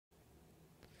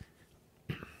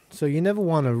So you never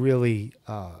want to really,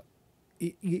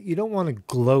 you don't want to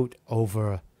gloat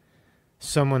over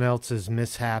someone else's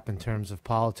mishap in terms of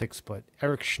politics. But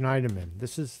Eric Schneiderman,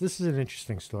 this is an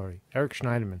interesting story. Eric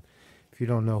Schneiderman, if you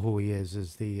don't know who he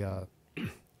is the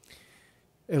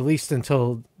at least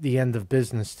until the end of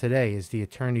business today, is the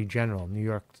Attorney General, New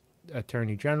York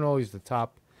Attorney General. He's the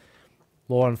top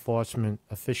law enforcement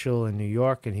official in New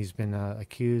York, and he's been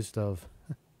accused of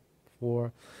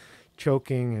for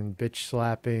choking and bitch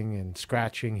slapping and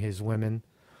scratching his women.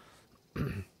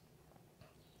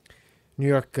 New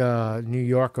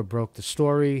Yorker broke the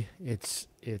story. It's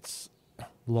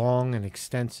long and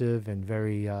extensive and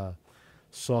very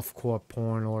softcore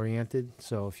porn oriented.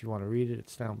 So if you want to read it,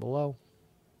 it's down below.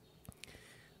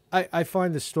 I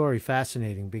find the story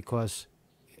fascinating because,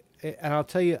 and I'll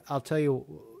tell you,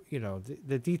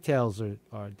 the details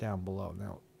are down below.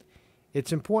 Now,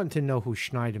 it's important to know who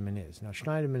Schneiderman is. Now,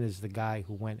 Schneiderman is the guy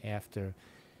who went after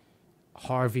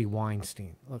Harvey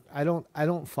Weinstein. Look, I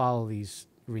don't follow these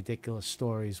ridiculous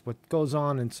stories. What goes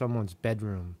on in someone's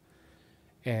bedroom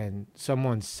and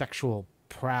someone's sexual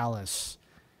prowess,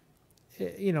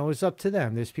 is up to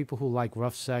them. There's people who like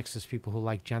rough sex. There's people who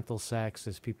like gentle sex.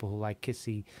 There's people who like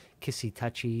kissy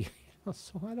touchy.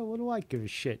 So what do I give a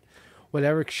shit what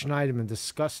Eric Schneiderman,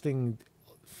 disgusting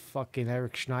fucking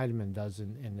Eric Schneiderman, does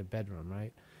in the bedroom,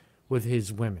 right, with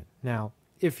his women? Now,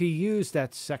 if he used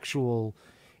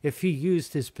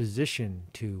his position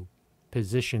to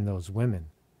position those women,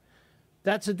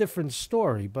 that's a different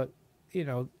story. But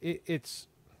it's.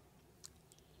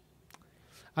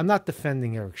 I'm not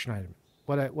defending Eric Schneiderman.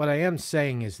 What I am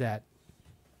saying is that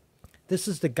this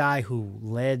is the guy who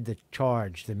led the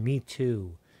charge, the Me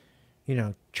Too,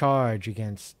 charge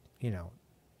against,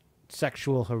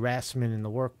 sexual harassment in the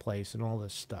workplace and all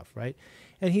this stuff, right?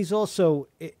 And he's also,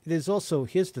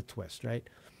 here's the twist, right?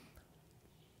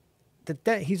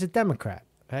 He's a Democrat,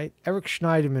 right? Eric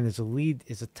Schneiderman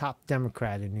is a top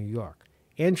Democrat in New York.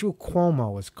 Andrew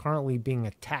Cuomo is currently being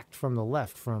attacked from the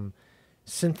left from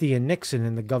Cynthia Nixon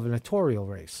in the gubernatorial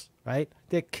race, right?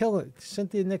 They're killing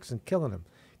Cynthia Nixon, killing him.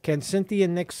 Can Cynthia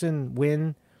Nixon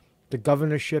win the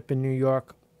governorship in New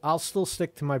York? I'll still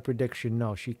stick to my prediction.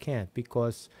 No, she can't,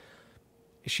 because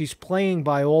she's playing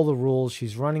by all the rules.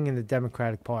 She's running in the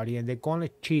Democratic Party, and they're going to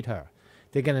cheat her.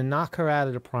 They're going to knock her out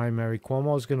of the primary.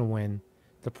 Cuomo's going to win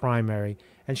the primary,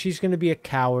 and she's going to be a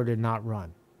coward and not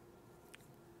run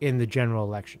in the general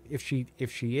election. If she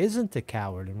isn't a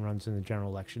coward and runs in the general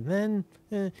election, then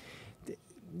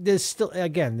there's still,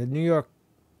 again, the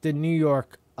New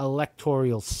York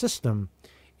electoral system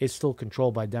is still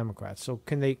controlled by Democrats. So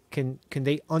can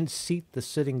they unseat the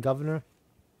sitting governor?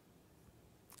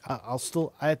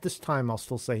 At this time I'll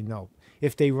still say no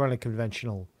if they run a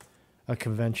conventional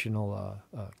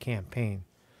campaign.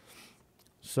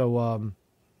 So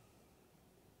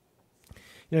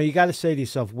you got to say to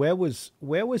yourself, where was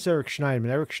Eric Schneiderman?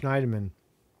 Eric Schneiderman,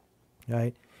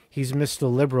 right? He's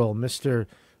Mr. Liberal, Mr.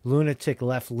 Lunatic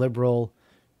left liberal,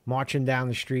 marching down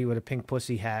the street with a pink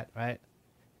pussy hat, right?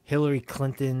 Hillary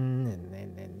Clinton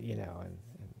and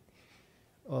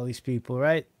all these people,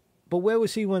 right? But where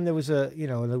was he when there was an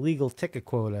illegal ticket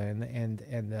quota and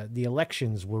the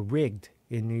elections were rigged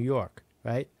in New York,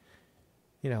 right?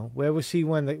 Where was he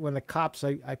when the cops?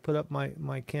 I put up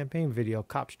my campaign video.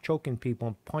 Cops choking people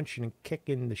and punching and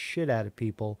kicking the shit out of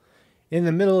people in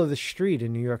the middle of the street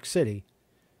in New York City.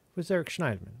 Where's Eric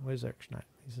Schneiderman? Where's Eric Schneiderman?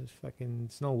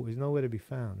 He's nowhere to be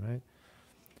found, right?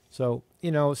 So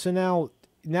now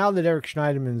that Eric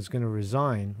Schneiderman is going to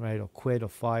resign, right, or quit or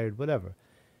fired, whatever,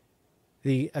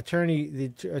 the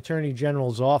attorney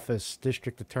general's office,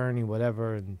 district attorney,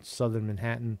 whatever, in southern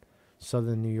Manhattan,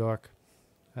 southern New York,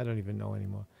 I don't even know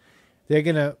anymore. They're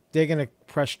gonna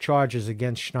press charges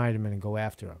against Schneiderman and go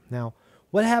after him. Now,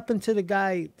 what happened to the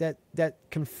guy that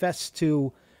confessed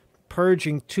to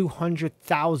purging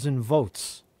 200,000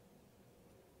 votes?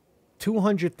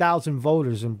 200,000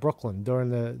 voters in Brooklyn during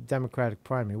the Democratic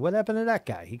primary. What happened to that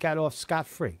guy? He got off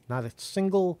scot-free. Not a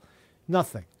single,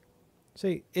 nothing.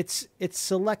 See, it's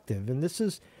selective, and this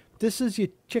is your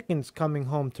chickens coming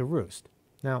home to roost.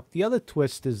 Now, the other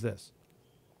twist is this.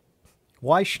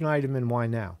 Why Schneiderman? Why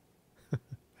now?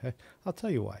 I'll tell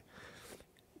you why.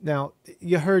 Now,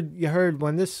 you heard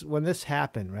when this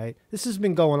happened, right? This has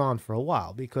been going on for a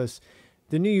while, because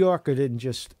the New Yorker didn't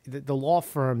just, the law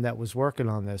firm that was working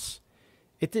on this,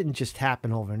 it didn't just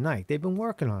happen overnight. They've been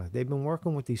working on it. They've been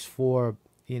working with these four,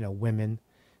 women,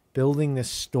 building this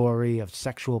story of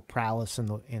sexual prowess in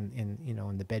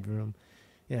the bedroom.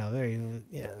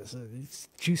 It's a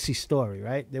juicy story,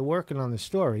 right? They're working on the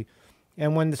story.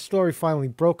 And when the story finally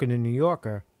broke in the New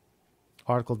Yorker,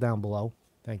 article down below,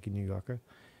 thank you, New Yorker.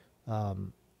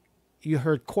 You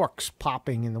heard corks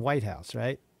popping in the White House,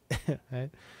 right? Right?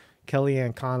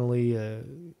 Kellyanne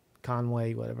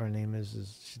Conway, whatever her name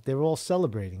is, they're all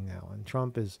celebrating now, and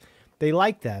Trump is. They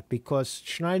like that because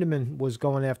Schneiderman was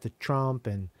going after Trump,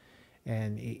 and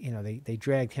they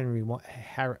dragged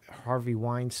Harvey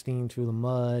Weinstein through the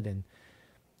mud, and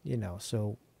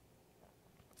so.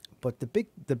 But the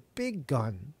big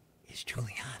gun is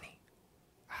Giuliani.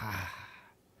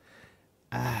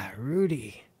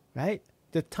 Rudy, right?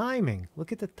 The timing.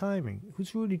 Look at the timing.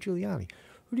 Who's Rudy Giuliani?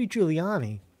 Rudy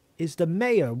Giuliani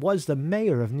was the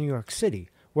mayor of New York City,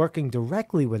 working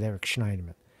directly with Eric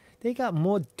Schneiderman. They got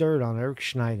more dirt on Eric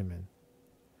Schneiderman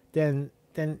than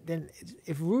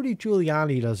if Rudy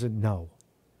Giuliani doesn't know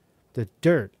the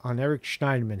dirt on Eric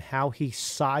Schneiderman, how he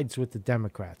sides with the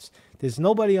Democrats. There's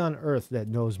nobody on earth that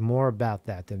knows more about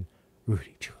that than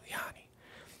Rudy Giuliani.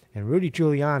 And Rudy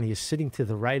Giuliani is sitting to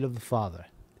the right of the father.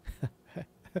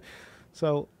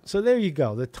 So there you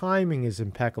go. The timing is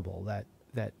impeccable. That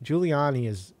Giuliani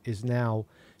is now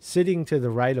sitting to the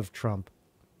right of Trump.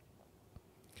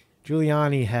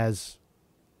 Giuliani has,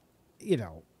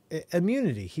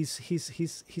 immunity. He's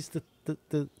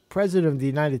the president of the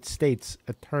United States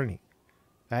attorney,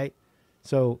 right?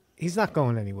 So he's not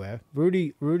going anywhere.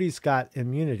 Rudy's got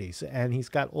immunities, and he's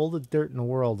got all the dirt in the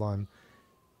world on,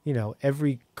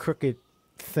 every crooked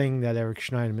thing that Eric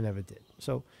Schneiderman ever did.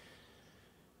 So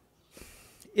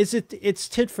it's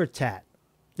tit for tat.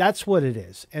 That's what it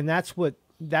is, and that's what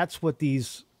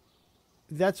these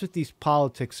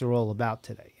politics are all about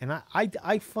today. And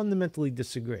I fundamentally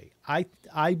disagree. I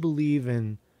believe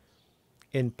in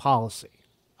policy.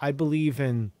 I believe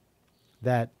in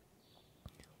that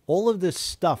all of this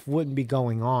stuff wouldn't be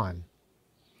going on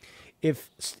if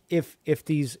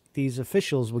these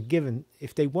officials were given,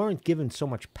 if they weren't given so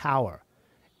much power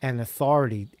and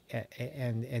authority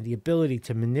and the ability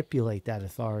to manipulate that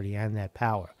authority and that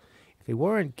power. If they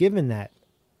weren't given that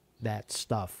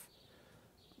stuff,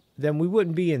 then we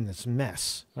wouldn't be in this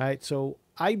mess, right? So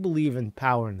I believe in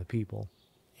power in the people,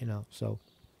 so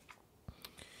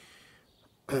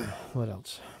what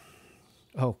else?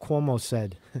 Oh,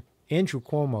 Andrew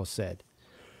Cuomo said,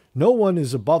 "No one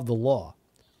is above the law.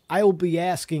 I will be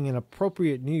asking an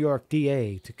appropriate New York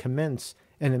DA to commence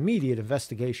an immediate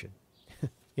investigation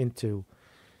into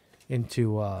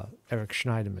Eric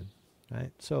Schneiderman."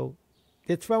 Right? So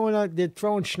they're throwing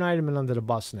Schneiderman under the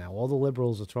bus now. All the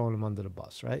liberals are throwing him under the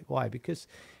bus, right? Why? Because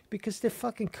they're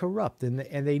fucking corrupt, and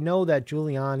they know that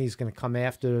Giuliani's going to come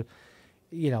after,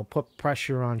 put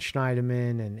pressure on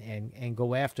Schneiderman and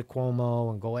go after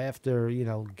Cuomo and go after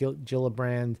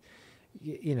Gillibrand,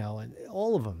 and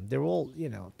all of them. They're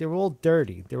all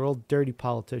dirty. They're all dirty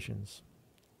politicians.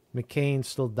 McCain's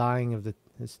still dying of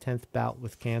his 10th bout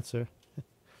with cancer.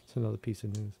 It's another piece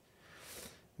of news.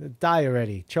 Die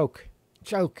already. Choke.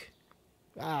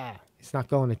 He's not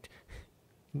going to.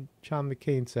 John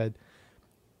McCain said,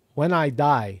 "When I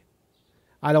die,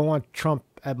 I don't want Trump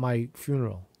at my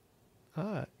funeral."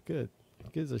 Good.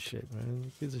 Gives a shit,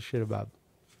 man. Gives a shit about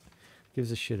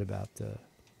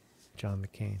John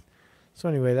McCain. So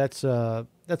anyway, that's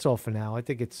all for now. I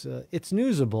think it's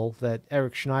newsable that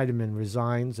Eric Schneiderman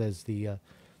resigns as the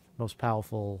most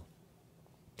powerful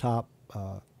top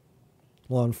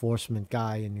law enforcement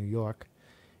guy in New York.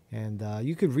 And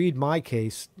you could read my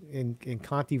case in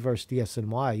Conte versus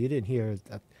DSNY. You didn't hear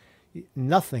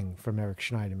nothing from Eric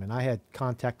Schneiderman. I had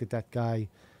contacted that guy,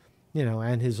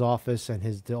 and his office and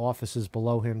the offices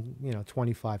below him,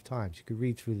 25 times. You could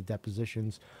read through the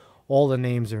depositions. All the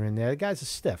names are in there. The guy's a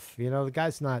stiff. The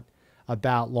guy's not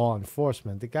about law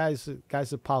enforcement. The guy's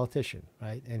a politician,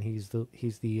 right? And he's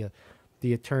the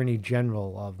Attorney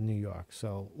General of New York.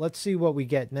 So let's see what we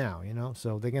get now,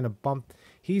 So they're going to bump.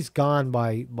 He's gone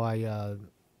by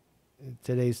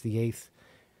today's the 8th.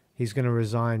 He's going to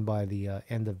resign by the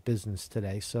end of business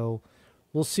today. So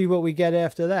we'll see what we get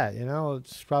after that.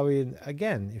 It's probably,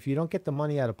 again, if you don't get the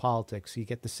money out of politics, you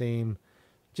get the same,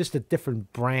 just a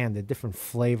different brand, a different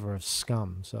flavor of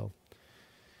scum. So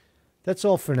that's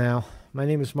all for now. My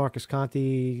name is Marcus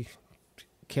Conte,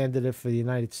 candidate for the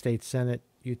United States Senate,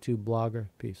 YouTube blogger.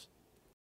 Peace.